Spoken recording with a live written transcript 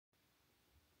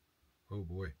Oh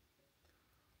boy.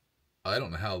 I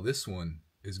don't know how this one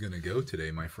is going to go today,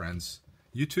 my friends.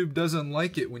 YouTube doesn't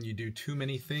like it when you do too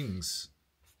many things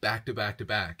back to back to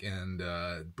back. And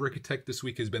Brickitect this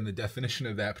week has been the definition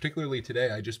of that. Particularly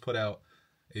today, I just put out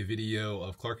a video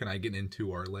of Clark and I getting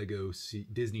into our Lego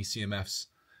Disney CMFs.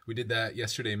 We did that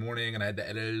yesterday morning and I had to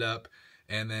edit it up.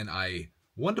 And then I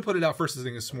wanted to put it out first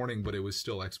thing this morning, but it was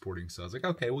still exporting. So I was like,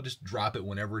 okay, we'll just drop it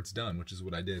whenever it's done, which is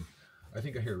what I did. I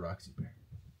think I hear Roxy back.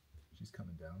 She's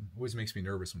coming down. Always makes me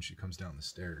nervous when she comes down the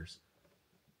stairs.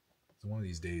 So one of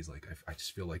these days, like I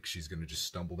just feel like she's gonna just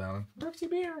stumble down. Roxy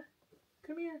Bear,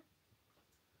 come here.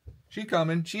 She's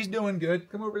coming. She's doing good.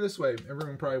 Come over this way.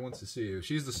 Everyone probably wants to see you.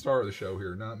 She's the star of the show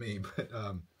here, not me. But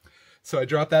so I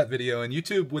dropped that video, and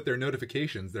YouTube with their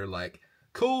notifications, they're like,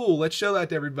 "Cool, let's show that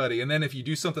to everybody." And then if you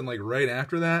do something like right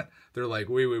after that, they're like,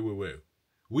 "Wait.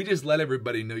 We just let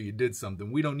everybody know you did something.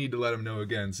 We don't need to let them know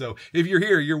again." So if you're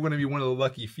here, you're going to be one of the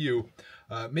lucky few,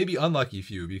 maybe unlucky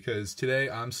few, because today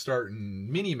I'm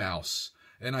starting Minnie Mouse.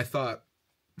 And I thought,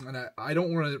 and I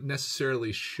don't want to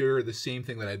necessarily share the same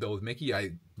thing that I built with Mickey.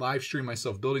 I live streamed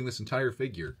myself building this entire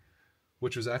figure,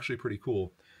 which was actually pretty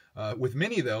cool. With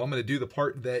Minnie, though, I'm going to do the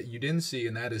part that you didn't see,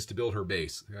 and that is to build her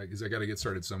base, because I got to get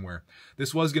started somewhere.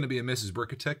 This was going to be a Mrs.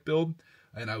 Brickitect build.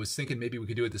 And I was thinking maybe we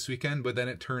could do it this weekend, but then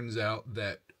it turns out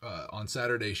that on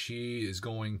Saturday she is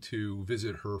going to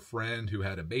visit her friend who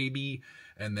had a baby,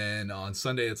 and then on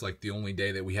Sunday it's like the only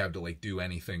day that we have to like do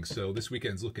anything. So this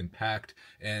weekend's looking packed,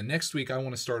 and next week I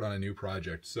want to start on a new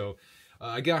project. So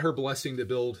I got her blessing to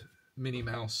build Minnie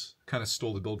Mouse. Kind of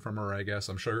stole the build from her, I guess.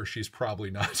 I'm sure she's probably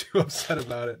not too upset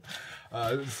about it.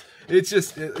 It's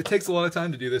just it takes a lot of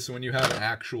time to do this, and when you have an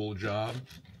actual job,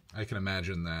 I can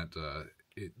imagine that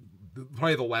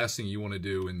probably the last thing you want to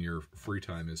do in your free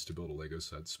time is to build a Lego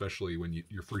set, especially when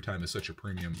your free time is such a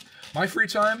premium. My free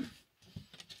time,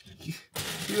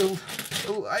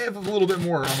 I have a little bit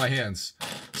more on my hands.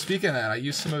 Speaking of that, I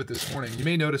used some of it this morning. You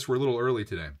may notice we're a little early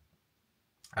today.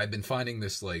 I've been finding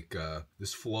this like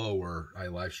this flow where I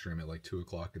live stream at like 2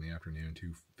 o'clock in the afternoon,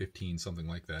 2:15, something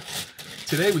like that.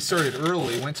 Today we started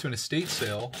early, went to an estate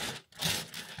sale,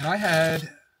 and I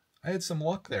had some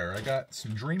luck there. I got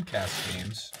some Dreamcast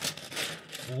games.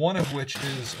 One of which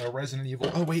is a Resident Evil.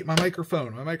 Oh, wait, my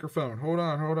microphone. Hold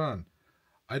on.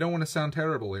 I don't want to sound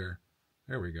terrible here.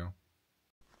 There we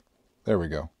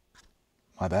go.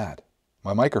 My bad.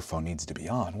 My microphone needs to be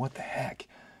on. What the heck?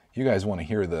 You guys want to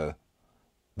hear the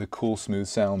cool, smooth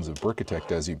sounds of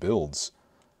Brickitect as he builds.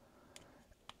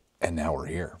 And now we're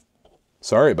here.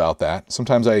 Sorry about that.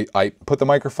 Sometimes I put the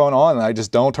microphone on and I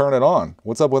just don't turn it on.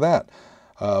 What's up with that?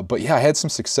 But yeah, I had some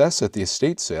success at the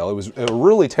estate sale. It was a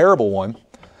really terrible one.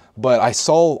 But I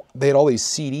saw they had all these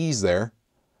CDs there,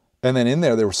 and then in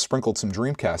there were sprinkled some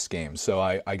Dreamcast games. So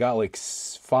I got like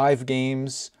 5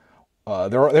 games.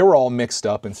 They were all mixed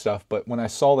up and stuff, but when I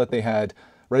saw that they had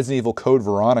Resident Evil Code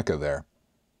Veronica there,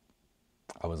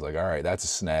 I was like, all right, that's a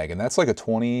snag. And that's like a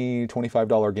 $20,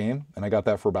 $25 game, and I got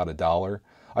that for about $1.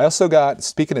 I also got,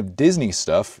 speaking of Disney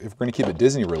stuff, if we're going to keep it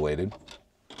Disney related,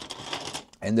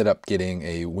 ended up getting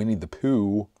a Winnie the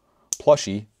Pooh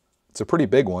plushie. It's a pretty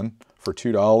big one for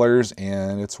 $2,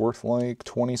 and it's worth like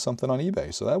 20 something on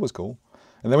eBay, so that was cool.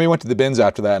 And then we went to the bins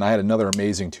after that, and I had another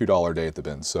amazing $2 day at the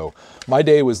bins. So my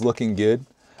day was looking good.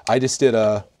 I just did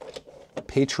a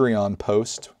Patreon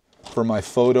post for my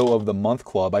photo of the month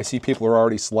club. I see people are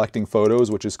already selecting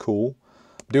photos, which is cool.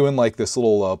 I'm doing like this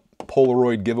little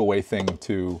Polaroid giveaway thing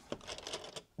to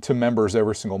members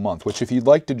every single month, which if you'd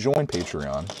like to join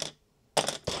Patreon,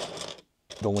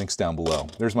 the link's down below.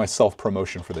 There's my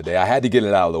self-promotion for the day. I had to get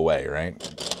it out of the way, right?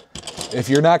 If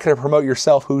you're not going to promote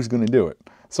yourself, who's going to do it?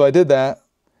 So I did that,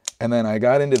 and then I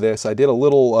got into this. I did a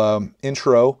little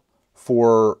intro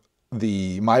for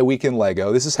the My Week in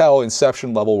Lego. This is how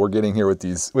Inception level we're getting here with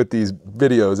these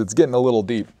videos. It's getting a little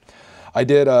deep. I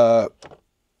did a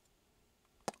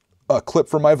clip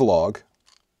for my vlog.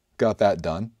 Got that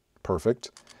done. Perfect.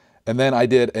 And then I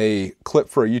did a clip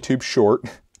for a YouTube short.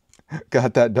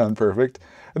 Got that done perfect.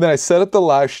 And then I set up the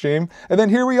live stream, and then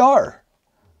here we are.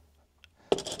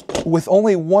 With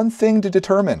only one thing to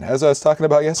determine, as I was talking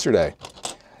about yesterday.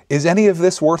 Is any of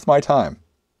this worth my time?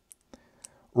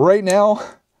 Right now,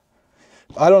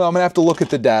 I don't know. I'm going to have to look at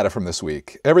the data from this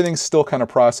week. Everything's still kind of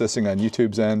processing on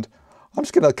YouTube's end. I'm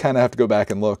just going to kind of have to go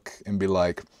back and look and be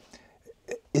like,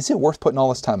 is it worth putting all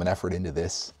this time and effort into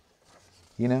this?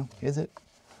 You know, is it?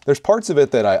 There's parts of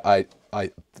it that I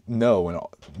know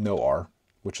are,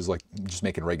 which is like just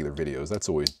making regular videos. That's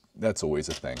always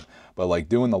a thing. But like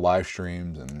doing the live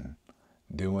streams and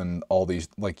doing all these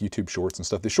like YouTube shorts and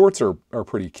stuff. The shorts are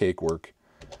pretty cake work,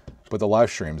 but the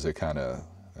live streams, that's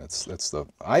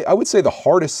I would say the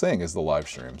hardest thing is the live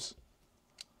streams.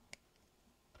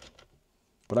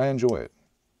 But I enjoy it.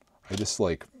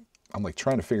 I'm like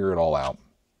trying to figure it all out.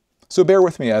 So bear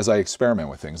with me as I experiment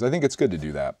with things. I think it's good to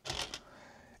do that.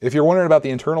 If you're wondering about the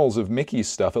internals of Mickey's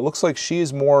stuff, it looks like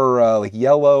she's more like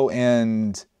yellow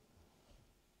and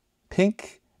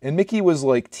pink, and Mickey was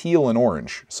like teal and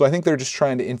orange. So I think they're just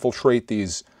trying to infiltrate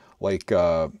these like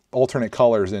alternate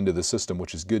colors into the system,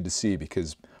 which is good to see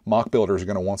because mock builders are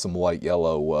going to want some light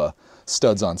yellow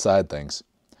studs on side things.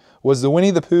 Was the Winnie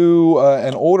the Pooh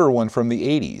an older one from the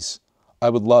 80s? I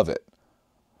would love it.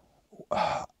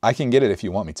 I can get it if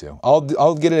you want me to.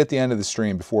 I'll get it at the end of the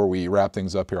stream before we wrap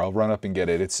things up here. I'll run up and get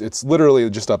it. It's literally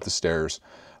just up the stairs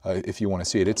if you want to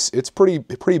see it. It's pretty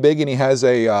big, and he has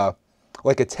a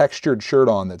like a textured shirt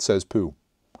on that says Pooh.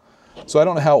 So I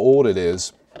don't know how old it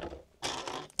is,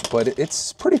 but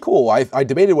it's pretty cool. I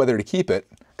debated whether to keep it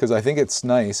because I think it's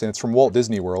nice and it's from Walt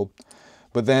Disney World.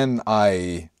 But then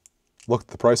I looked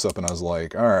the price up and I was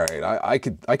like, all right,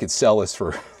 I could sell this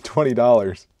for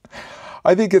 $20.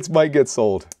 I think it might get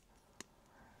sold.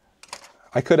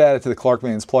 I could add it to the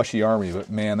Clarkman's plushie army,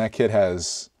 but man, that kid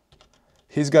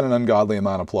he's got an ungodly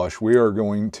amount of plush. We are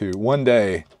going to, one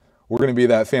day, we're going to be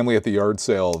that family at the yard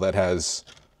sale that has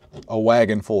a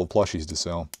wagon full of plushies to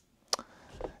sell.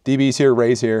 DB's here,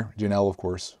 Ray's here, Janelle, of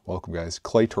course. Welcome, guys.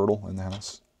 Clay Turtle in the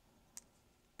house.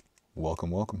 Welcome,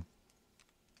 welcome.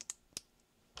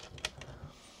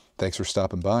 Thanks for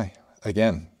stopping by.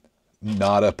 Again,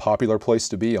 not a popular place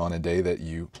to be on a day that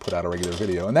you put out a regular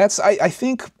video. And that's, I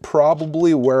think,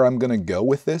 probably where I'm going to go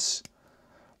with this.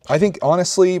 I think,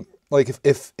 honestly, like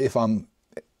if I'm,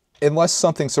 unless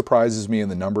something surprises me in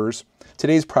the numbers,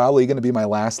 today's probably going to be my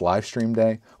last live stream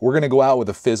day. We're going to go out with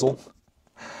a fizzle.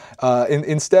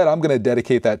 Instead, I'm going to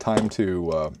dedicate that time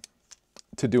to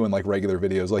doing like regular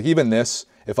videos. Like even this,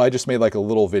 if I just made like a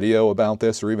little video about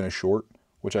this or even a short,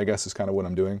 which I guess is kind of what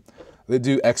I'm doing, they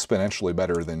do exponentially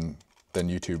better than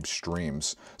YouTube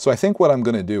streams. So I think what I'm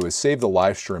going to do is save the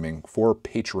live streaming for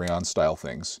Patreon style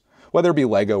things, whether it be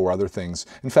Lego or other things.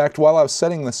 In fact, while I was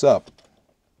setting this up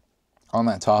on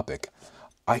that topic,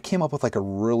 I came up with like a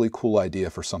really cool idea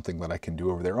for something that I can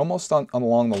do over there, almost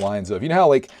along the lines of, you know how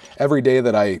like every day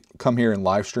that I come here and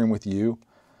live stream with you,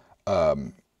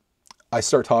 I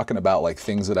start talking about like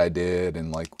things that I did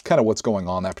and like kind of what's going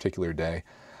on that particular day.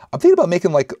 I'm thinking about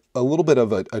making like a little bit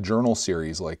of a journal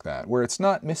series like that, where it's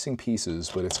not missing pieces,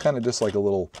 but it's kind of just like a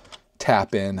little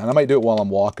tap in. And I might do it while I'm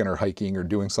walking or hiking or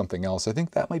doing something else. I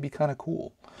think that might be kind of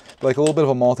cool. Like a little bit of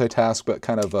a multitask, but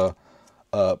kind of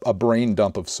a brain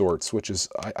dump of sorts, which is,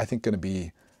 I think, could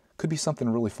be something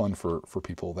really fun for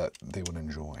people that they would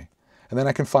enjoy. And then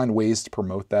I can find ways to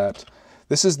promote that.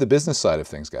 This is the business side of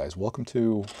things, guys. Welcome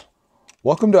to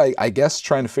I guess,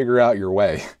 trying to figure out your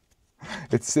way.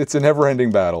 It's a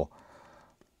never-ending battle.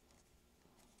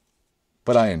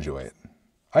 But I enjoy it.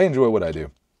 I enjoy what I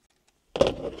do.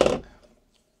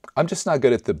 I'm just not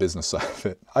good at the business side of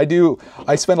it.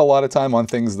 I spend a lot of time on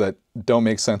things that don't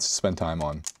make sense to spend time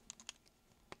on.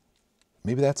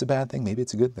 Maybe that's a bad thing. Maybe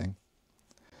it's a good thing.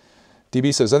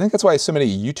 DB says, I think that's why so many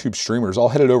YouTube streamers all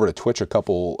headed over to Twitch a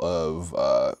couple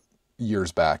of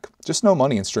years back. Just no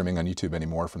money in streaming on YouTube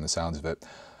anymore from the sounds of it.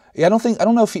 Yeah, I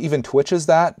don't know if even Twitch is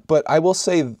that, but I will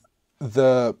say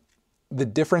the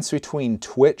difference between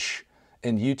Twitch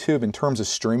and YouTube in terms of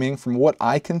streaming, from what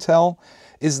I can tell,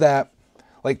 is that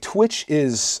like Twitch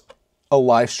is a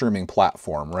live streaming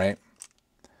platform, right?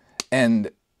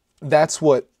 And that's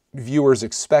what viewers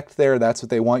expect there. That's what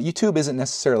they want. YouTube isn't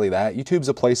necessarily that. YouTube's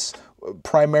a place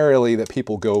primarily that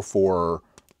people go for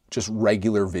just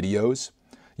regular videos.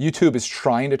 YouTube is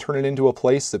trying to turn it into a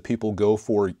place that people go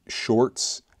for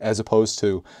shorts as opposed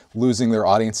to losing their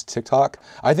audience to TikTok.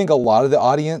 I think a lot of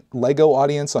the Lego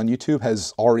audience on YouTube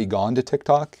has already gone to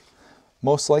TikTok,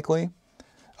 most likely.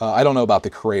 I don't know about the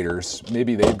creators.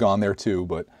 Maybe they've gone there too,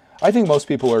 but I think most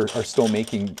people are still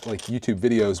making like YouTube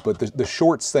videos, but the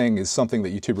shorts thing is something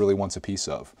that YouTube really wants a piece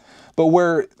of. But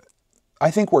where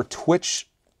Twitch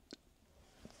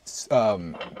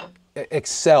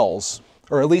excels,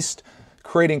 or at least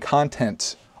creating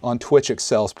content on Twitch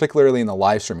excels, particularly in the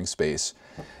live streaming space,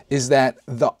 is that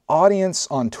the audience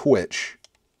on Twitch,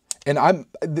 and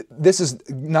this is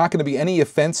not going to be any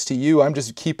offense to you, I'm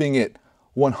just keeping it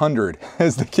 100,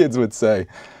 as the kids would say,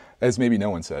 as maybe no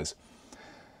one says.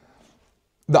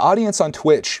 The audience on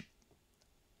Twitch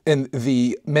and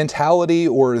the mentality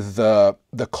or the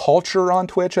culture on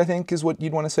Twitch, I think is what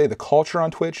you'd want to say. The culture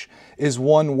on Twitch is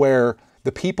one where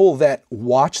the people that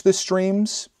watch the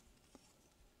streams,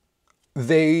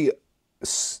 they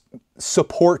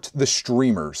support the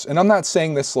streamers. And I'm not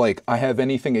saying this like I have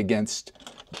anything against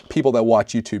people that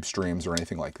watch YouTube streams or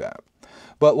anything like that.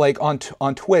 But like on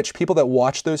Twitch, people that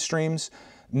watch those streams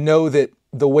know that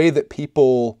the way that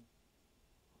people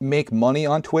make money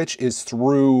on Twitch is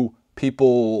through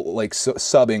people like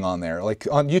subbing on there. Like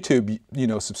on YouTube, you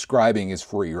know, subscribing is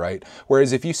free, right?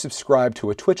 Whereas if you subscribe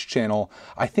to a Twitch channel,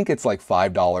 I think it's like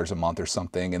 $5 a month or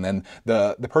something, and then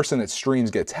the person that streams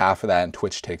gets half of that and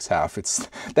Twitch takes half.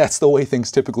 That's the way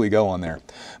things typically go on there.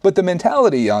 But the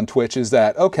mentality on Twitch is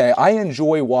that, okay, I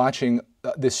enjoy watching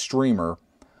this streamer.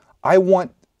 I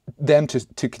want them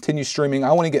to continue streaming.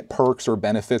 I want to get perks or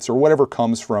benefits or whatever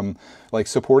comes from like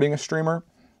supporting a streamer.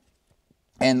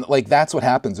 And like, that's what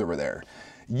happens over there.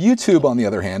 YouTube, on the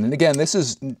other hand, and again, this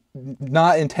is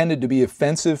not intended to be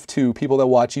offensive to people that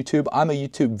watch YouTube. I'm a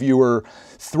YouTube viewer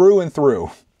through and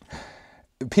through.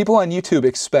 People on YouTube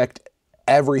expect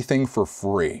everything for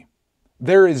free.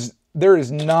 There is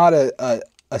not a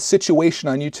situation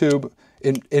on YouTube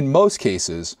in most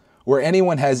cases where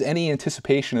anyone has any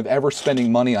anticipation of ever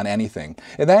spending money on anything.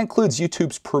 And that includes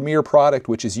YouTube's premier product,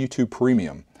 which is YouTube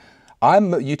Premium.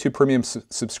 I'm a YouTube Premium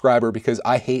subscriber because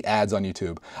I hate ads on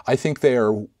YouTube. I think they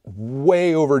are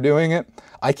way overdoing it.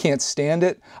 I can't stand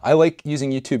it. I like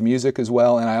using YouTube Music as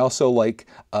well, and I also like,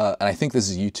 and I think this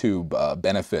is YouTube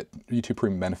benefit, YouTube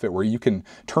Premium benefit, where you can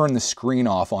turn the screen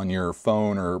off on your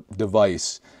phone or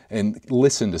device and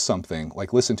listen to something,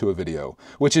 like listen to a video,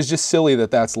 which is just silly that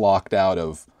that's locked out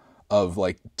of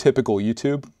like typical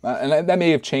YouTube. And that may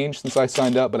have changed since I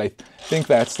signed up, but I think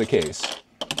that's the case.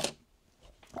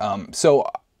 So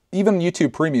even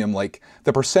YouTube Premium, like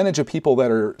the percentage of people that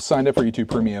are signed up for YouTube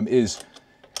Premium is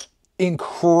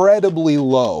incredibly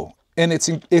low, and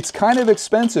it's kind of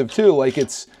expensive too. Like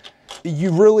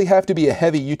you really have to be a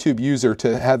heavy YouTube user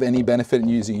to have any benefit in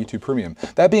using YouTube Premium.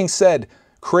 That being said,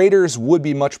 creators would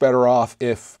be much better off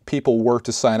if people were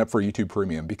to sign up for YouTube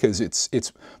Premium, because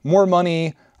it's more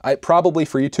money. Probably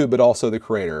for YouTube, but also the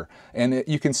creator. And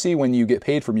you can see when you get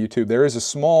paid from YouTube, there is a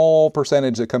small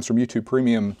percentage that comes from YouTube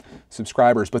Premium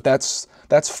subscribers, but that's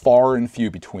far and few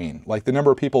between. Like the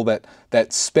number of people that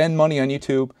spend money on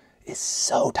YouTube is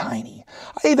so tiny.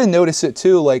 I even notice it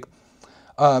too, like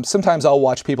sometimes I'll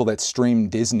watch people that stream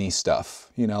Disney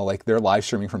stuff, you know, like they're live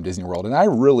streaming from Disney World, and I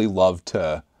really love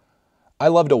to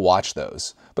watch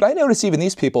those. But I notice even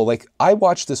these people, like I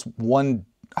watched this one,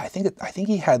 I think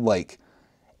he had like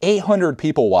 800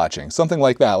 people watching, something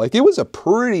like that. Like it was a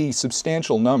pretty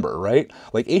substantial number, right?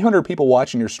 Like 800 people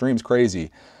watching your stream's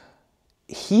crazy.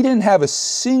 He didn't have a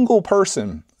single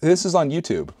person, this is on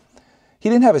YouTube, he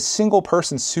didn't have a single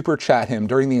person super chat him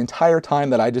during the entire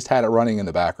time that I just had it running in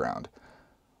the background.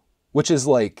 Which is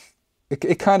like,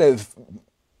 it kind of,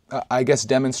 I guess,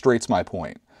 demonstrates my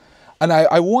point. And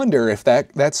I wonder if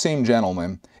that same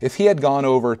gentleman, if he had gone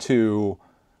over to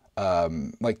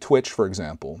like Twitch, for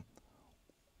example,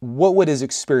 what would his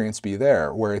experience be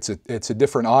there, where it's a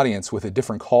different audience with a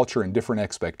different culture and different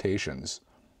expectations?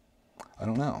 I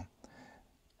don't know.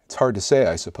 It's hard to say,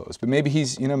 I suppose. But maybe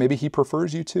maybe he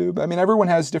prefers YouTube. I mean, everyone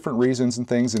has different reasons and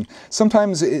things, and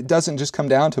sometimes it doesn't just come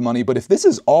down to money. But if this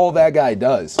is all that guy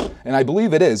does, and I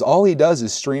believe it is, all he does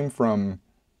is stream from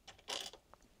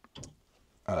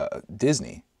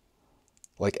Disney.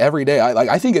 Like every day,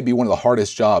 I think it'd be one of the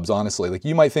hardest jobs, honestly. Like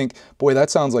you might think, boy, that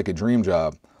sounds like a dream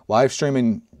job. Live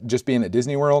streaming, just being at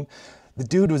Disney World. The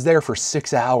dude was there for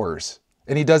 6 hours,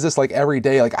 and he does this like every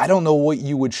day. Like, I don't know what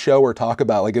you would show or talk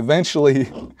about. Like eventually,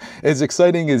 as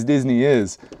exciting as Disney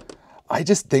is, I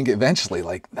just think eventually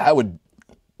like that would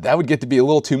get to be a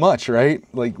little too much, right?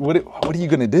 Like what are you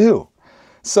gonna do?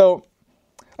 So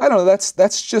I don't know,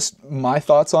 that's just my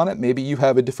thoughts on it. Maybe you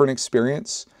have a different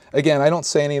experience. Again, I don't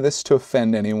say any of this to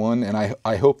offend anyone, and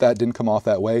I hope that didn't come off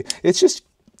that way. It's just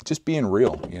being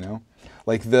real, you know?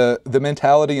 Like the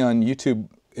mentality on YouTube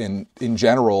in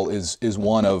general is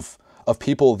one of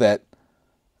people that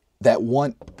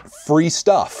want free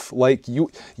stuff. Like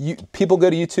people go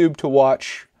to YouTube to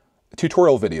watch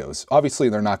tutorial videos. Obviously,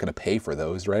 they're not going to pay for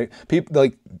those, right? People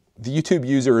like the YouTube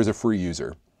user is a free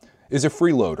user, is a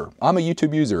freeloader. I'm a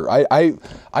YouTube user. I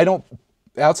don't,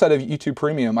 outside of YouTube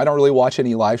Premium, I don't really watch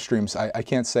any live streams. I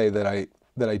can't say that I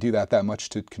do that much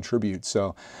to contribute.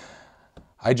 So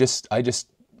I just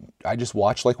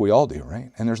watch like we all do,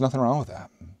 right? And there's nothing wrong with that.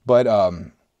 But,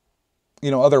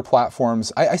 you know, other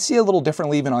platforms, I see a little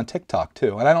differently even on TikTok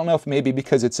too. And I don't know if maybe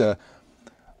because it's a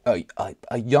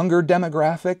younger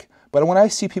demographic, but when I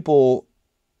see people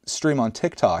stream on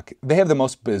TikTok, they have the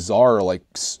most bizarre like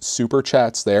super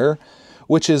chats there,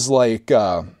 which is like,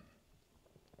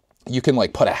 you can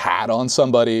like put a hat on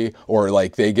somebody, or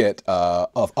like they get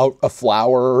a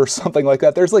flower or something like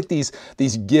that. There's like these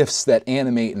GIFs that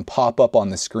animate and pop up on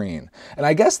the screen. And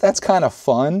I guess that's kind of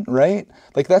fun, right?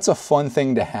 Like that's a fun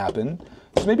thing to happen.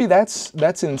 So maybe that's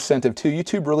an incentive too.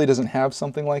 YouTube really doesn't have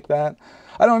something like that.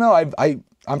 I don't know.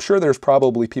 I'm sure there's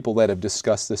probably people that have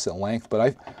discussed this at length,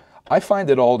 but I find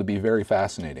it all to be very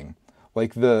fascinating.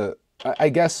 Like I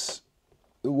guess,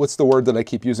 what's the word that I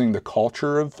keep using? The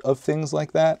culture of things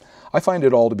like that. I find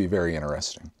it all to be very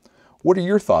interesting. What are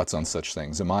your thoughts on such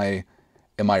things? Am I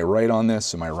right on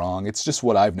this? Am I wrong? It's just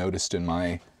what I've noticed in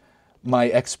my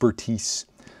expertise.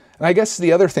 And I guess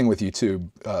the other thing with YouTube,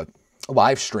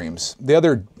 live streams, the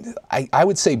other, I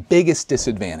would say biggest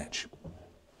disadvantage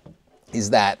is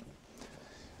that,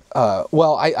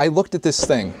 well, I looked at this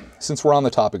thing. Since we're on the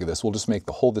topic of this, we'll just make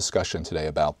the whole discussion today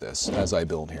about this as I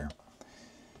build here.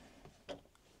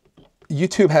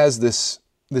 YouTube has this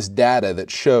data that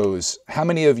shows how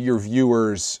many of your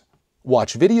viewers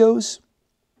watch videos,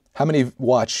 how many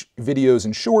watch videos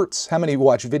and shorts, how many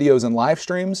watch videos and live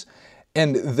streams,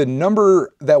 and the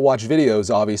number that watch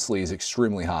videos obviously is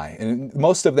extremely high, and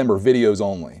most of them are videos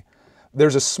only.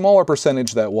 There's a smaller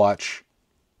percentage that watch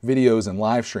videos and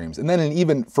live streams, and then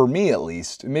even for me at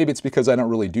least, maybe it's because I don't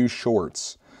really do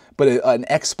shorts, but an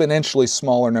exponentially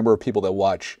smaller number of people that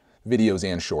watch videos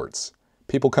and shorts.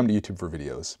 People come to YouTube for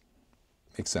videos.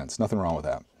 Makes sense. Nothing wrong with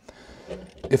that.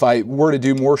 If I were to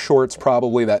do more shorts,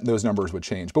 probably those numbers would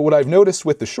change. But what I've noticed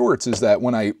with the shorts is that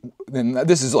and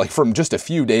this is like from just a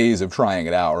few days of trying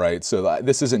it out, right? So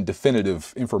this isn't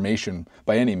definitive information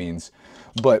by any means.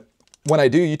 But when I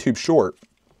do YouTube short,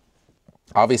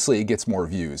 obviously it gets more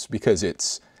views because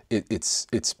it's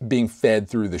being fed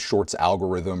through the shorts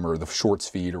algorithm or the shorts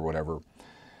feed or whatever.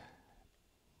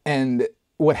 And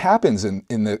what happens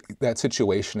in that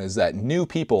situation is that new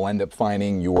people end up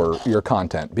finding your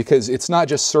content, because it's not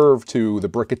just served to the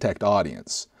Brickitect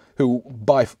audience, who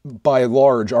by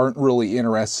large aren't really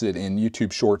interested in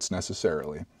YouTube Shorts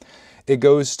necessarily. It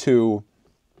goes to,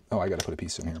 oh, I got to put a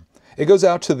piece in here. It goes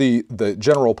out to the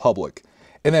general public.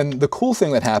 And then the cool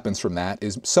thing that happens from that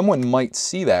is someone might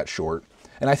see that short,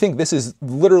 and I think this is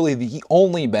literally the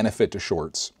only benefit to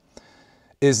shorts,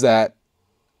 is that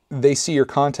they see your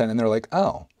content and they're like,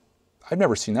 oh, I've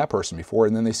never seen that person before.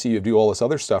 And then they see you do all this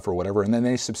other stuff or whatever, and then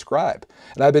they subscribe.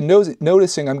 And I've been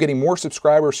noticing I'm getting more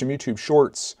subscribers from YouTube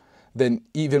Shorts than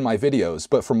even my videos.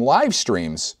 But from live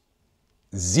streams,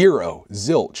 zero,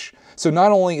 zilch. So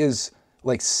not only is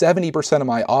like 70% of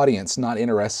my audience not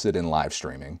interested in live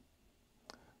streaming,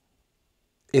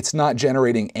 it's not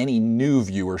generating any new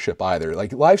viewership either.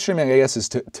 Like live streaming, I guess, is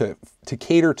to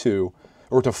cater to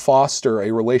or to foster a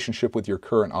relationship with your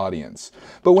current audience.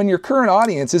 But when your current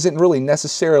audience isn't really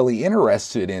necessarily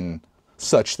interested in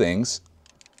such things,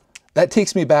 that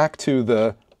takes me back to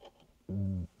the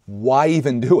why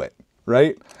even do it,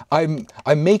 right? I'm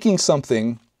making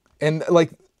something, and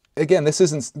like, again, this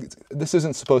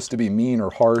isn't supposed to be mean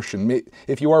or harsh, and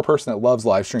if you are a person that loves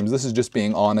live streams, this is just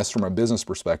being honest from a business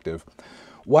perspective.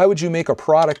 Why would you make a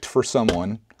product for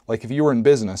someone, like if you were in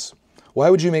business, why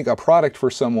would you make a product for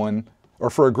someone or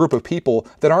for a group of people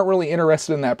that aren't really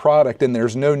interested in that product, and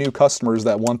there's no new customers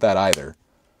that want that either,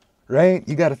 right?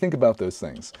 You got to think about those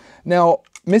things. Now,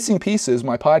 Missing Pieces,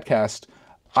 my podcast,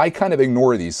 I kind of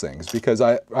ignore these things because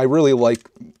I really like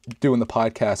doing the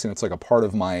podcast, and it's like a part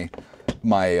of my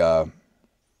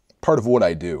part of what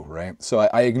I do, right? So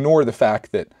I ignore the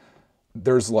fact that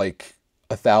there's like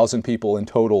 1,000 people in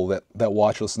total that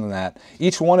watch, listen to that.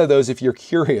 Each one of those, if you're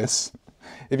curious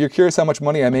how much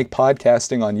money I make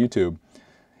podcasting on YouTube,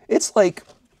 it's like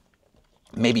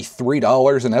maybe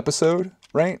 $3 an episode,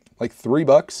 right? Like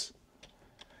 $3.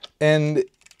 And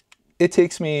it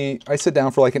takes me, I sit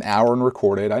down for like an hour and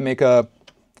record it. I make a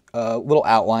little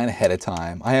outline ahead of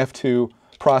time. I have to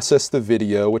process the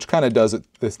video, which kind of does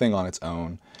this thing on its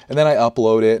own. And then I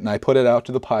upload it and I put it out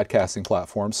to the podcasting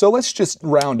platform. So let's just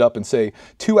round up and say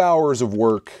 2 hours of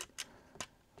work,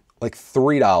 like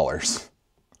 $3.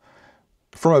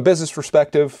 From a business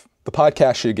perspective, the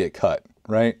podcast should get cut,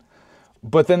 right?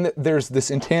 But then there's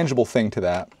this intangible thing to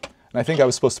that. And I think I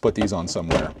was supposed to put these on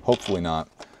somewhere. Hopefully not.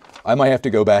 I might have to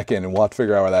go back in and we'll have to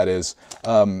figure out where that is.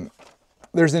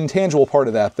 There's an intangible part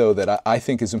of that, though, that I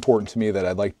think is important to me, that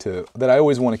I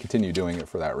always want to continue doing it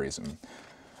for that reason.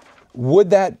 Would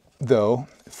that, though,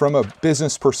 from a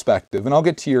business perspective, and I'll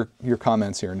get to your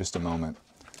comments here in just a moment,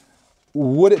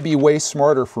 would it be way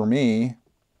smarter for me?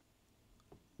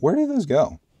 Where did those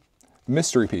go?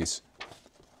 Mystery piece.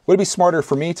 Would it be smarter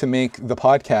for me to make the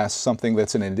podcast something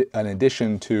that's an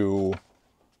addition to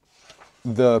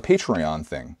the Patreon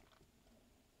thing?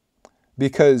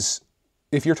 Because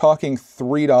if you're talking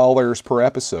 $3 per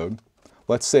episode,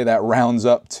 let's say that rounds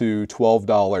up to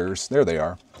 $12. There they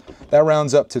are. That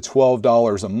rounds up to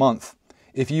 $12 a month.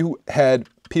 If you had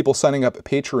people signing up at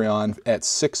Patreon at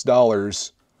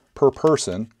 $6 per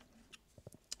person,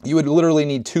 you would literally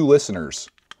need 2 listeners.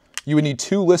 You would need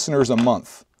 2 listeners a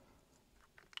month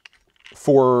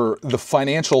for the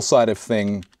financial side of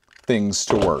things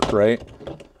to work, right?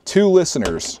 2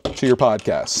 listeners to your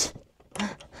podcast.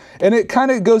 And it kind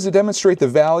of goes to demonstrate the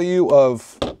value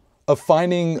of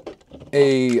finding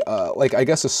a, like, I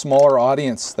guess, a smaller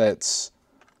audience that's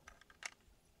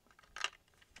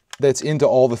into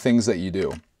all the things that you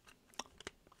do.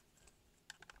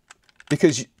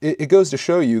 Because it goes to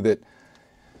show you that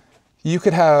you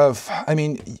could have, I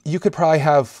mean, you could probably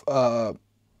have,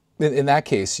 in that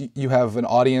case, you have an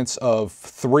audience of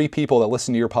 3 people that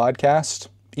listen to your podcast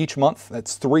each month.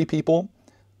 That's 3 people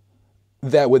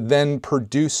that would then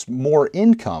produce more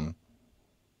income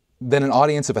than an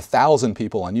audience of 1,000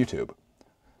 people on YouTube.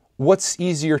 What's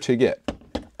easier to get?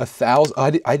 1,000,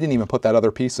 I didn't even put that other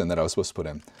piece in that I was supposed to put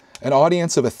in. An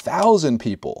audience of 1,000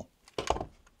 people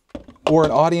or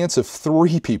an audience of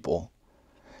 3 people.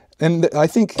 And I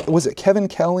think, was it Kevin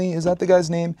Kelly? Is that the guy's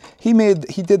name? He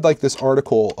did like this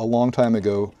article a long time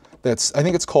ago that's, I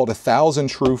think it's called 1,000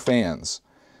 True Fans.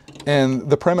 And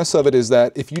the premise of it is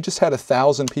that if you just had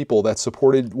 1,000 people that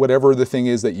supported whatever the thing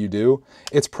is that you do,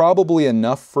 it's probably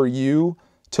enough for you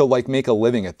to like make a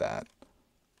living at that.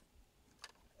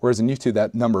 Whereas in YouTube,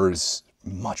 that number is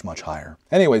much, much higher.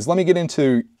 Anyways, let me get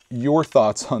into your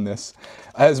thoughts on this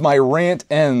as my rant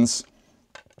ends.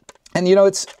 And you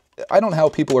know, I don't know how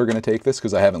people are going to take this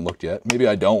because I haven't looked yet. Maybe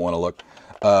I don't want to look.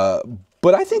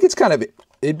 But I think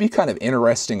it'd be kind of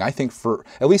interesting, I think,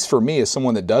 at least for me as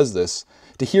someone that does this,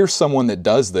 to hear someone that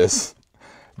does this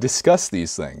discuss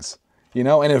these things, you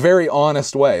know, in a very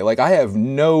honest way. Like, I have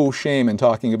no shame in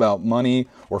talking about money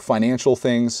or financial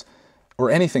things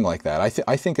or anything like that.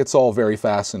 I think it's all very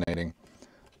fascinating,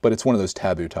 but it's one of those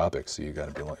taboo topics. So you got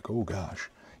to be like, oh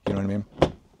gosh, you know what I mean?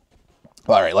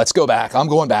 All right, let's go back. I'm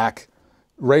going back.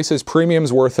 Ray says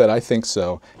premium's worth it. I think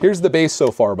so. Here's the base so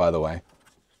far, by the way.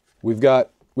 We've got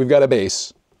a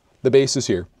base. The base is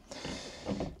here.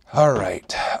 All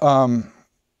right.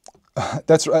 I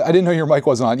didn't know your mic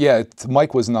wasn't on. Yeah, the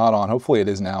mic was not on. Hopefully it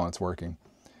is now and it's working.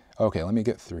 Okay, let me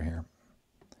get through here.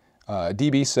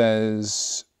 DB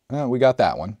says, oh, we got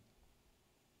that one.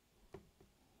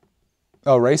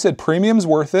 Oh, Ray said premium's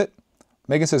worth it.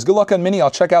 Megan says, good luck on Minnie.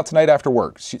 I'll check out tonight after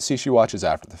work. She watches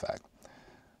after the fact.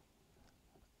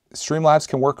 Streamlabs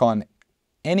can work on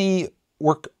any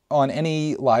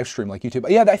live stream like YouTube.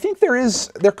 Yeah, I think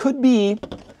there could be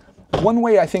one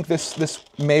way I think this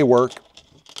may work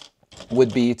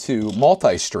would be to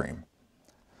multi-stream.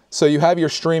 So you have your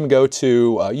stream go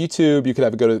to YouTube, you could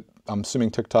have it go to, I'm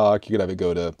assuming TikTok, you could have it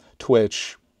go to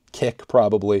Twitch, Kick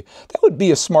probably. That would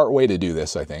be a smart way to do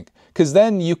this, I think. Because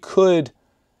then you could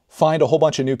find a whole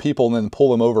bunch of new people and then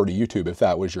pull them over to YouTube if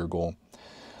that was your goal.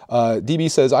 DB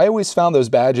says, I always found those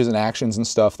badges and actions and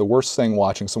stuff the worst thing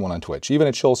watching someone on Twitch. Even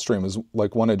a chill stream is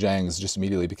like one of Jang's just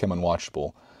immediately become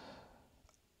unwatchable.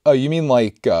 Oh, you mean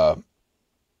like,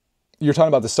 you're talking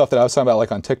about the stuff that I was talking about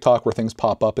like on TikTok where things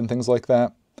pop up and things like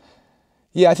that?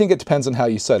 Yeah, I think it depends on how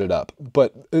you set it up.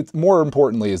 But more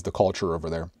importantly is the culture over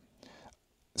there.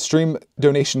 Stream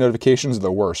donation notifications are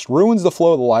the worst. Ruins the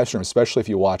flow of the live stream, especially if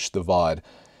you watch the VOD.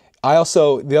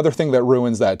 The other thing that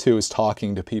ruins that too is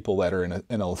talking to people that are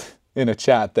in a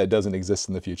chat that doesn't exist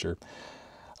in the future.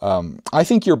 I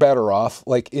think you're better off,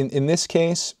 like in this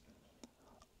case,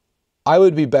 I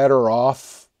would be better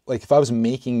off, like if I was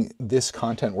making this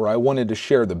content where I wanted to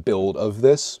share the build of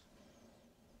this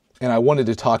and I wanted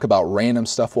to talk about random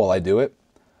stuff while I do it,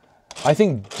 I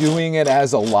think doing it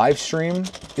as a live stream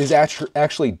is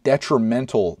actually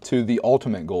detrimental to the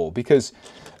ultimate goal, because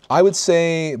I would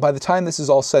say by the time this is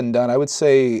all said and done, I would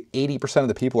say 80% of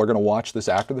the people are going to watch this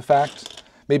after the fact.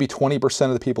 Maybe 20%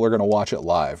 of the people are going to watch it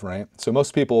live, right? So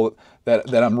most people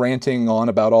that I'm ranting on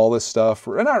about all this stuff,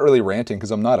 or not really ranting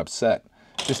because I'm not upset,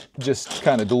 just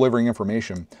kind of delivering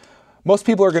information. Most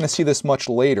people are going to see this much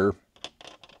later,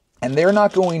 and they're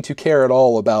not going to care at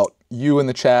all about you in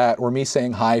the chat or me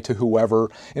saying hi to whoever.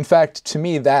 In fact, to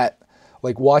me, that,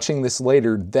 like watching this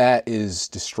later, that is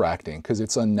distracting because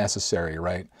it's unnecessary,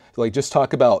 right? Like just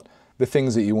talk about the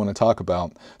things that you want to talk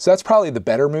about. So that's probably the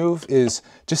better move, is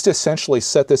just to essentially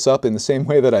set this up in the same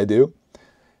way that I do.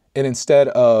 And instead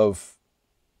of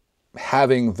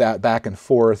having that back and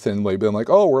forth and like being like,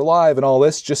 oh, we're live and all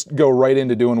this, just go right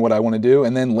into doing what I want to do.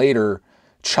 And then later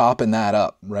chopping that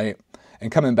up, right? And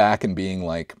coming back and being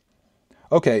like,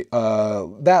 okay,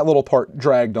 that little part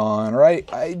dragged on, or I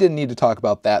didn't need to talk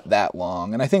about that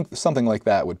long. And I think something like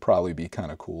that would probably be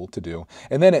kind of cool to do.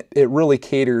 And then it really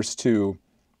caters to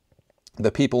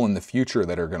the people in the future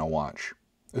that are going to watch,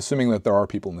 assuming that there are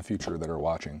people in the future that are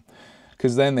watching.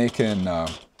 Because then they can,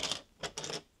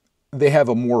 they have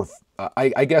a more,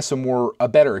 I guess, a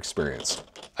better experience,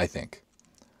 I think.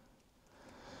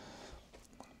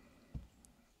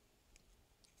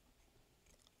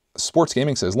 Sports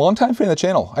Gaming says, long-time fan of the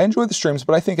channel. I enjoy the streams,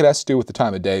 but I think it has to do with the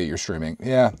time of day that you're streaming.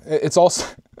 Yeah, it's also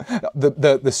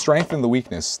the strength and the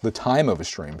weakness, the time of a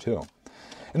stream too.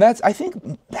 And I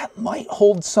think that might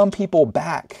hold some people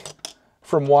back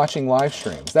from watching live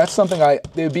streams. That's something it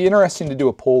would be interesting to do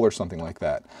a poll or something like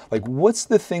that. Like, what's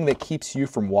the thing that keeps you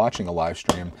from watching a live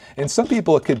stream? And some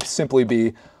people, it could simply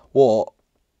be, well,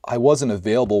 I wasn't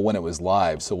available when it was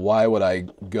live, so why would I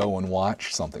go and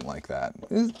watch something like that?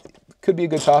 It could be a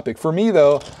good topic. For me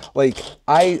though, like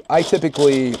I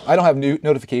don't have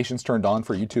notifications turned on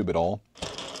for YouTube at all,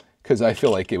 because I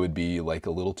feel like it would be like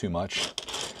a little too much.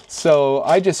 So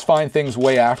I just find things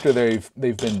way after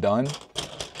they've been done.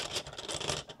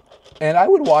 And I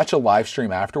would watch a live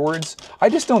stream afterwards. I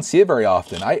just don't see it very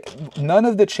often. None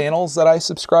of the channels that I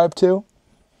subscribe to,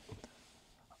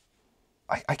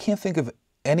 I can't think of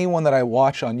anyone that I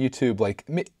watch on YouTube, like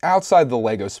outside the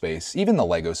Lego space, even the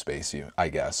Lego space, I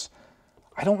guess.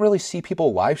 I don't really see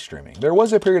people live streaming. There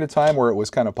was a period of time where it was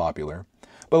kind of popular.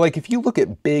 But like if you look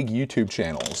at big YouTube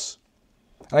channels,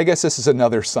 and I guess this is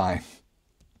another sign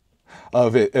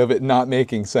of it not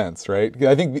making sense, right?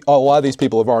 I think a lot of these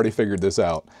people have already figured this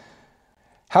out.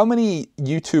 How many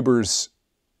YouTubers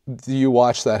do you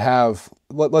watch that have,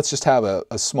 let's just have a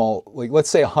small, like let's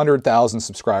say 100,000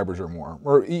 subscribers or more,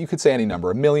 or you could say any number,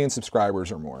 1 million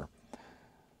subscribers or more.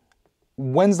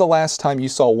 When's the last time you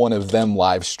saw one of them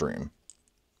live stream?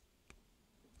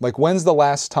 Like when's the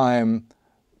last time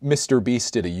Mr.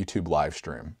 Beast did a YouTube live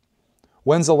stream?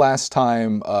 When's the last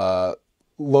time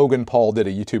Logan Paul did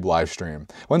a YouTube live stream?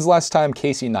 When's the last time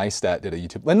Casey Neistat did a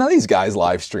YouTube? None of these guys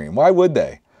live stream. Why would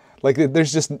they? Like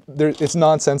it's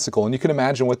nonsensical, and you can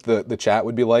imagine what the chat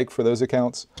would be like for those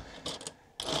accounts.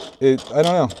 I don't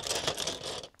know.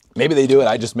 Maybe they do it,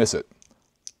 I just miss it.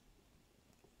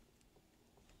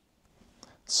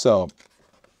 So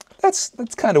that's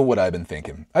kind of what I've been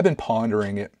thinking. I've been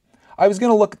pondering it. I was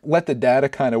gonna let the data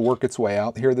kind of work its way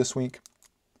out here this week,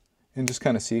 and just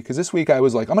kind of see. Because this week I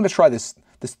was like, I'm gonna try this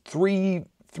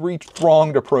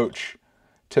three-pronged approach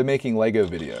to making Lego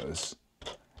videos.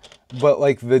 But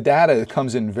like the data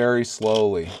comes in very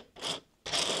slowly.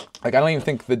 Like I don't even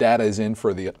think the data is in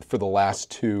for the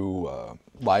last 2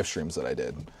 live streams that I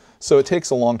did. So it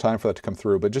takes a long time for that to come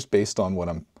through. But just based on what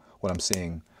I'm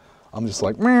seeing, I'm just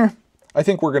like, meh. I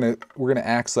think we're gonna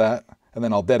axe that, and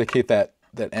then I'll dedicate that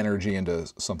energy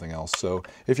into something else. So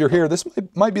if you're here, this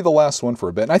might be the last one for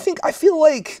a bit. And I feel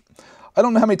like I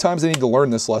don't know how many times I need to learn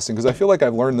this lesson, because I feel like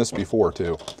I've learned this before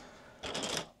too.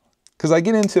 Because I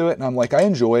get into it and I'm like, I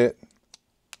enjoy it,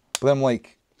 but I'm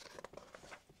like,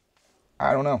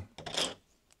 I don't know.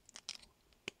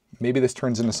 Maybe this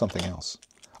turns into something else.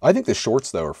 I think the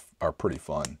shorts though are pretty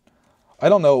fun. I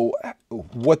don't know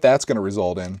what that's going to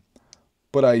result in,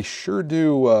 but I sure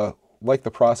do like the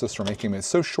process for making them. It's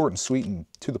so short and sweet and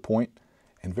to the point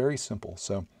and very simple.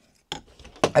 So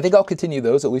I think I'll continue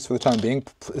those, at least for the time being,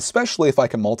 especially if I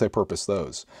can multi-purpose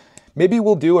those. Maybe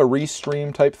we'll do a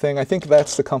restream type thing. I think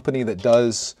that's the company that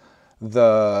does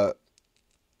the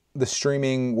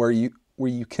streaming where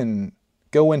you can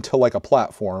go into like a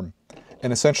platform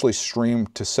and essentially stream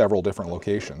to several different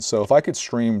locations. So if I could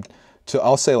stream to,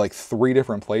 I'll say like 3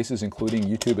 different places, including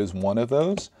YouTube as one of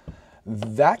those,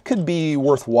 that could be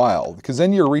worthwhile, because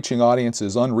then you're reaching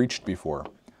audiences unreached before.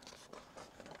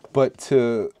 But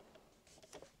to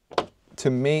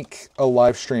make a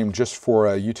live stream just for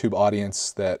a YouTube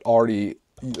audience that already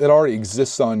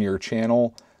exists on your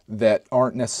channel that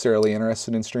aren't necessarily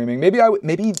interested in streaming, maybe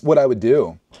what I would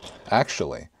do,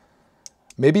 actually,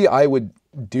 maybe I would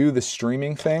do the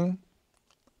streaming thing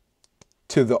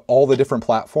to all the different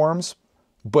platforms,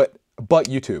 but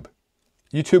YouTube.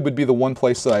 YouTube would be the one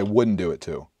place that I wouldn't do it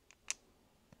to.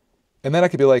 And then I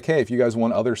could be like, hey, if you guys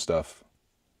want other stuff,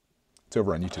 it's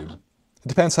over on YouTube. It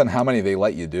depends on how many they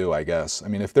let you do, I guess. I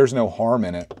mean, if there's no harm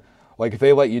in it, like if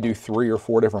they let you do 3 or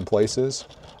 4 different places,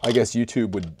 I guess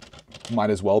YouTube might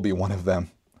as well be one of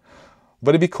them. But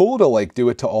it'd be cool to like do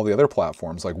it to all the other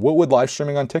platforms. Like what would live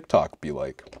streaming on TikTok be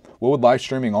like? What would live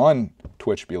streaming on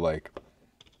Twitch be like?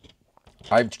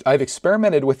 I've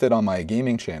experimented with it on my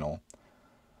gaming channel.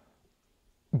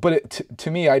 But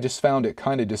to me, I just found it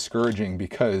kind of discouraging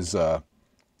because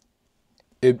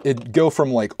it'd go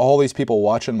from like all these people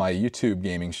watching my YouTube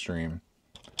gaming stream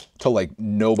to like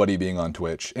nobody being on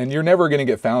Twitch. And you're never going to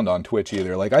get found on Twitch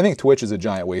either. Like, I think Twitch is a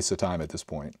giant waste of time at this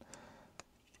point,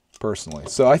 personally.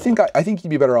 So I think you'd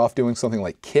be better off doing something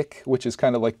like Kick, which is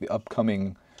kind of like the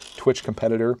upcoming Twitch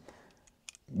competitor.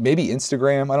 Maybe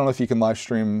Instagram. I don't know if you can live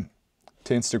stream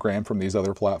to Instagram from these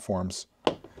other platforms,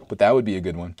 but that would be a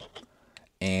good one.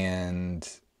 And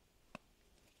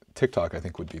TikTok, I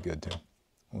think, would be good too.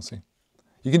 We'll see.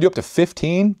 You can do up to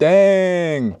 15?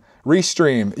 Dang!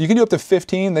 Restream. You can do up to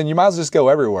 15, then you might as well just go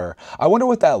everywhere. I wonder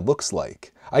what that looks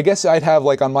like. I guess I'd have,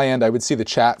 like, on my end, I would see the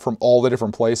chat from all the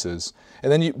different places.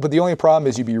 And then but the only problem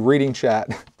is you'd be reading chat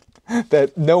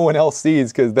that no one else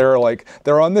sees because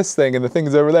they're on this thing and the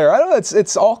thing's over there. I don't know,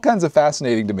 it's all kinds of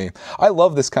fascinating to me. I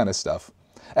love this kind of stuff.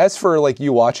 As for like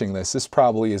you watching this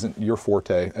probably isn't your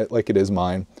forte like it is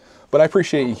mine. But I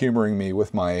appreciate you humoring me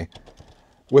with my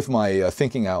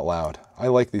thinking out loud. I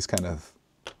like these kind of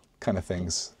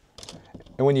things.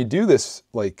 And when you do this,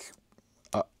 like,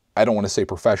 I don't want to say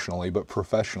professionally, but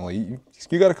professionally,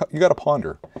 you gotta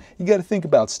ponder. You gotta think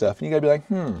about stuff, and you gotta be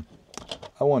like,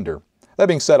 I wonder. That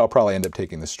being said, I'll probably end up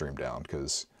taking this stream down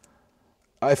because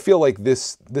I feel like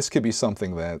this could be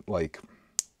something that, like,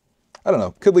 I don't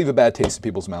know, could leave a bad taste in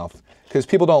people's mouth because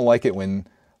people don't like it when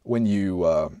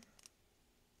you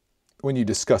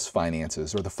discuss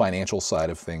finances or the financial side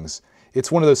of things.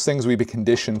 It's one of those things we've been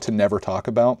conditioned to never talk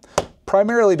about,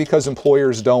 primarily because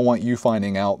employers don't want you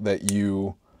finding out that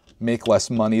you make less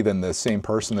money than the same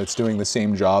person that's doing the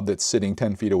same job that's sitting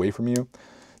 10 feet away from you.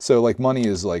 So like money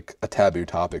is like a taboo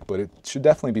topic, but it should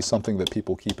definitely be something that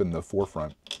people keep in the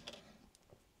forefront.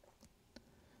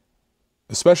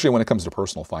 Especially when it comes to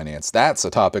personal finance. That's a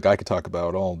topic I could talk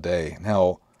about all day, and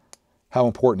how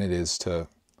important it is to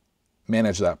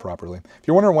manage that properly. If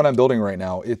you're wondering what I'm building right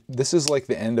now, this is like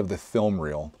the end of the film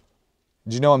reel.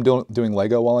 Did you know I'm doing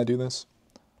Lego while I do this?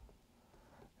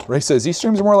 Ray says, these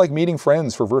streams are more like meeting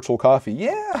friends for virtual coffee.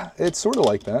 Yeah, it's sort of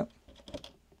like that.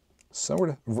 Sort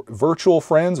of virtual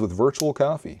friends with virtual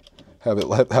coffee. Have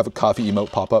a coffee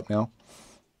emote pop up now.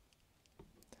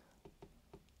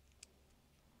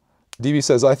 DB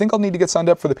says, I think I'll need to get signed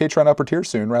up for the Patreon upper tier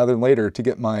soon rather than later to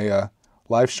get my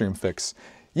live stream fix.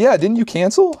 Yeah, didn't you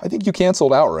cancel? I think you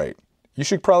canceled outright. You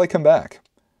should probably come back.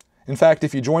 In fact,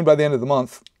 if you join by the end of the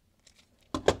month,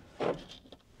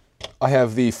 I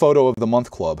have the photo of the month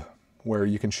club where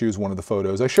you can choose one of the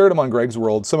photos. I shared them on Greg's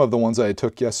World, some of the ones I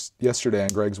took yesterday on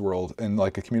Greg's World in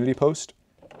like a community post.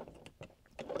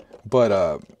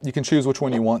 But you can choose which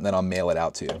one you want and then I'll mail it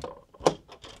out to you.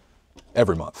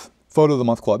 Every month. Photo of the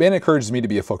month club. And it encourages me to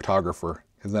be a photographer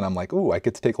because then I'm like, ooh, I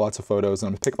get to take lots of photos and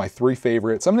I'm gonna pick my 3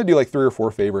 favorites. I'm gonna do like 3 or 4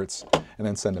 favorites and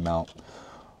then send them out.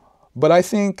 But I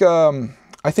think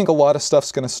a lot of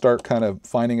stuff's gonna start kind of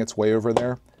finding its way over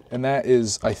there. And that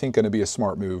is, I think, going to be a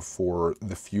smart move for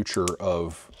the future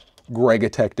of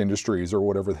Brickitect Industries or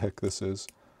whatever the heck this is.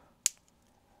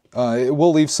 It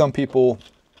will leave some people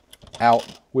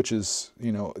out, which is,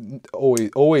 you know,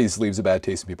 always leaves a bad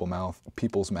taste in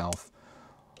people's mouth.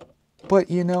 But,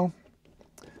 you know,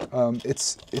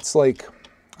 it's like,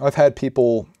 I've had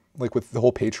people, like with the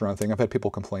whole Patreon thing, I've had people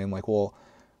complain like, well,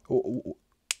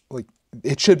 like,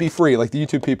 it should be free, like the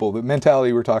YouTube people, the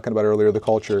mentality we were talking about earlier, the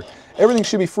culture. Everything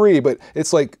should be free, but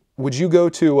it's like, would you go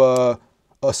to a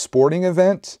sporting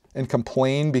event and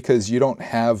complain because you don't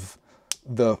have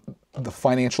the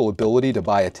financial ability to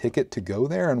buy a ticket to go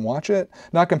there and watch it?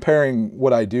 Not comparing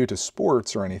what I do to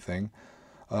sports or anything,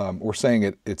 or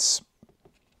saying it's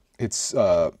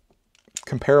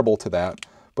comparable to that,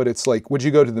 but it's like, would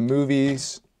you go to the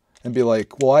movies and be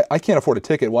like, well, I can't afford a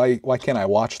ticket. Why can't I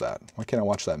watch that? Why can't I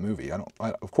watch that movie?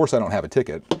 Of course I don't have a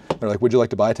ticket. They're like, would you like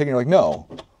to buy a ticket? And you're like, no,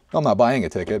 I'm not buying a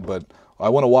ticket, but I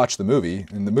want to watch the movie.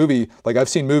 And the movie, like I've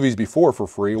seen movies before for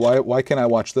free. Why can't I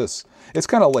watch this? It's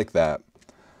kind of like that.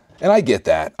 And I get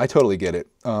that. I totally get it.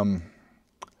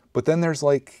 But then there's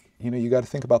like, you know, you got to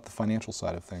think about the financial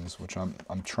side of things, which I'm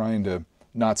trying to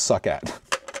not suck at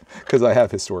because I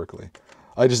have historically.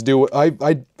 I just do,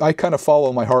 I kind of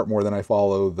follow my heart more than I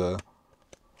follow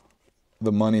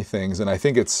the money things. And I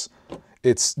think it's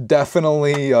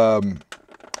definitely, I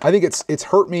think it's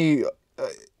hurt me,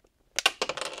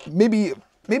 maybe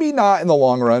not in the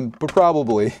long run, but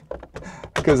probably,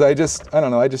 because I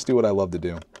don't know, I just do what I love to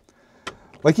do.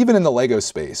 Like even in the Lego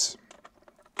space,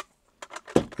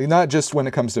 not just when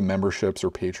it comes to memberships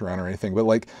or Patreon or anything, but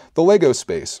like the Lego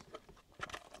space.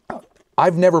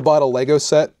 I've never bought a Lego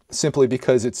set simply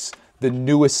because it's the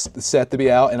newest set to be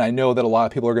out, and I know that a lot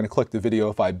of people are going to click the video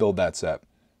if I build that set.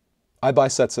 I buy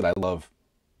sets that I love,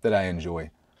 that I enjoy.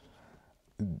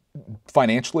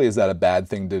 Financially, is that a bad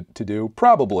thing to do?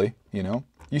 Probably, you know.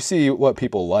 You see what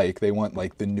people like. They want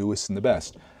like the newest and the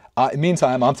best.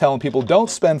 Meantime, I'm telling people, don't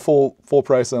spend full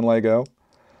price on Lego.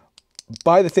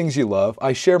 Buy the things you love.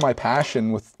 I share my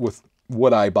passion with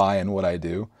what I buy and what I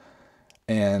do.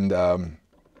 And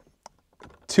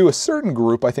to a certain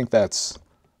group, I think that's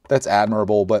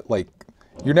admirable, but like,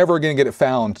 you're never going to get it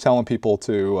found telling people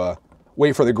to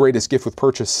wait for the greatest gift with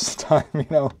purchase time, you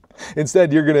know.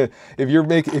 Instead, you're gonna, if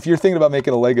you're thinking about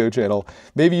making a Lego channel,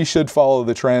 maybe you should follow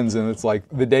the trends. And it's like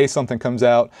the day something comes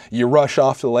out, you rush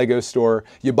off to the Lego store,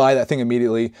 you buy that thing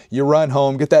immediately, you run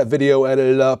home, get that video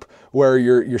edited up where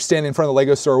you're standing in front of the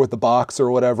Lego store with the box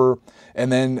or whatever,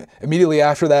 and then immediately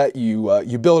after that,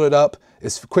 you build it up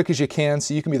as quick as you can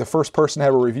so you can be the first person to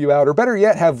have a review out, or better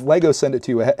yet, have Lego send it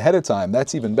to you ahead of time.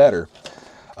 That's even better.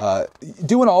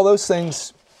 Doing all those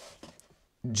things,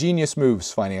 genius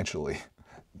moves financially.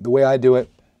 The way I do it,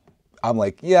 I'm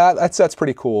like, yeah, that's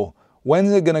pretty cool.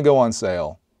 When's it gonna go on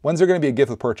sale? When's there gonna be a gift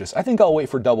with purchase? I think I'll wait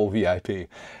for double VIP.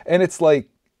 And it's like,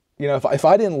 you know, if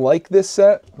I didn't like this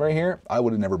set right here, I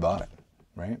would have never bought it,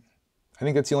 right? I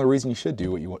think that's the only reason you should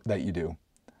do that you do.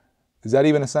 Is that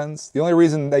even a sentence? The only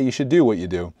reason that you should do what you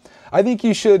do. I think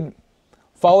you should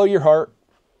follow your heart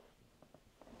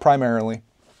primarily.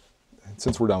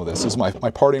 Since we're done with this is my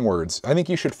parting words. I think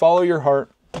you should follow your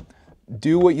heart,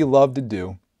 do what you love to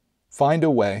do, find a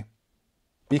way,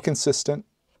 be consistent,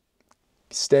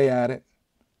 stay at it,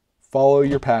 follow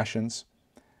your passions,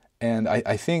 and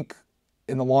I think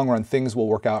in the long run things will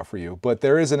work out for you. But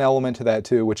there is an element to that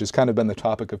too, which has kind of been the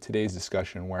topic of today's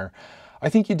discussion, where I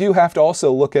think you do have to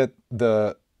also look at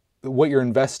what you're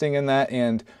investing in that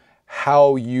and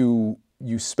how you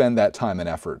spend that time and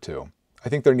effort too. I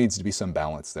think there needs to be some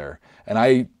balance there. And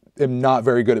I am not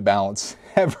very good at balance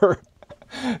ever.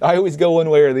 I always go one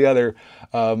way or the other.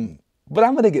 But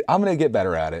I'm gonna get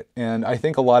better at it. And I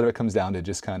think a lot of it comes down to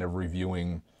just kind of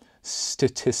reviewing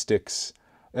statistics,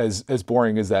 as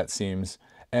boring as that seems,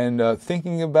 and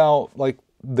thinking about like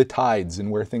the tides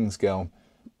and where things go.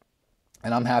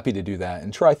 And I'm happy to do that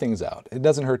and try things out. It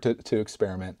doesn't hurt to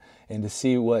experiment and to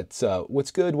see what's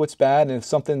good, what's bad, and if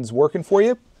something's working for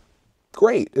you,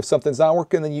 great. If something's not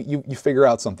working, then you figure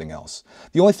out something else.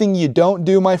 The only thing you don't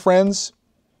do, my friends,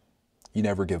 you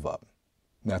never give up.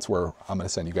 And that's where I'm going to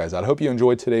send you guys out. I hope you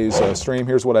enjoyed today's stream.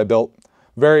 Here's what I built.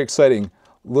 Very exciting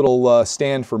little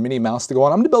stand for Minnie Mouse to go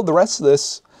on. I'm going to build the rest of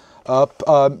this up.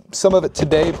 Some of it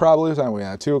today, probably. We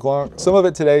at 2 o'clock. Some of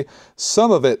it today.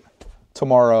 Some of it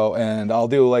tomorrow. And I'll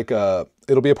do like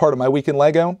it'll be a part of my weekend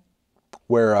Lego,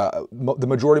 where the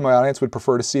majority of my audience would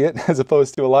prefer to see it as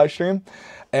opposed to a live stream.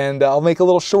 And I'll make a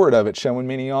little short of it showing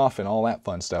Minnie off and all that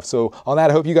fun stuff. So on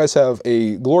that, I hope you guys have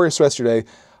a glorious rest of your day.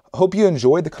 Hope you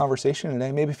enjoyed the conversation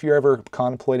today. Maybe if you're ever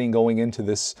contemplating going into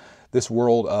this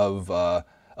world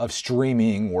of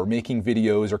streaming or making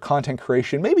videos or content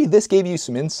creation, maybe this gave you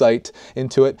some insight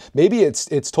into it. Maybe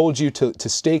it's told you to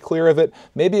stay clear of it.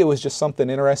 Maybe it was just something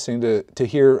interesting to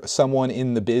hear someone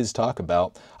in the biz talk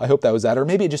about. I hope that was that. Or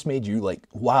maybe it just made you like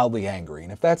wildly angry.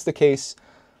 And if that's the case,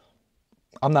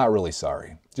 I'm not really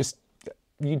sorry. Just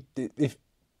if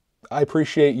I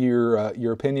appreciate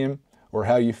your opinion or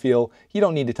how you feel, you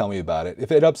don't need to tell me about it.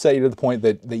 If it upset you to the point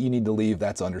that you need to leave,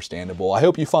 that's understandable. I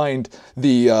hope you find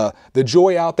the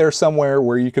joy out there somewhere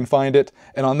where you can find it.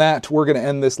 And on that, we're going to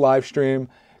end this live stream.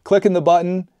 Clicking the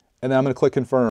button, and then I'm going to click confirm.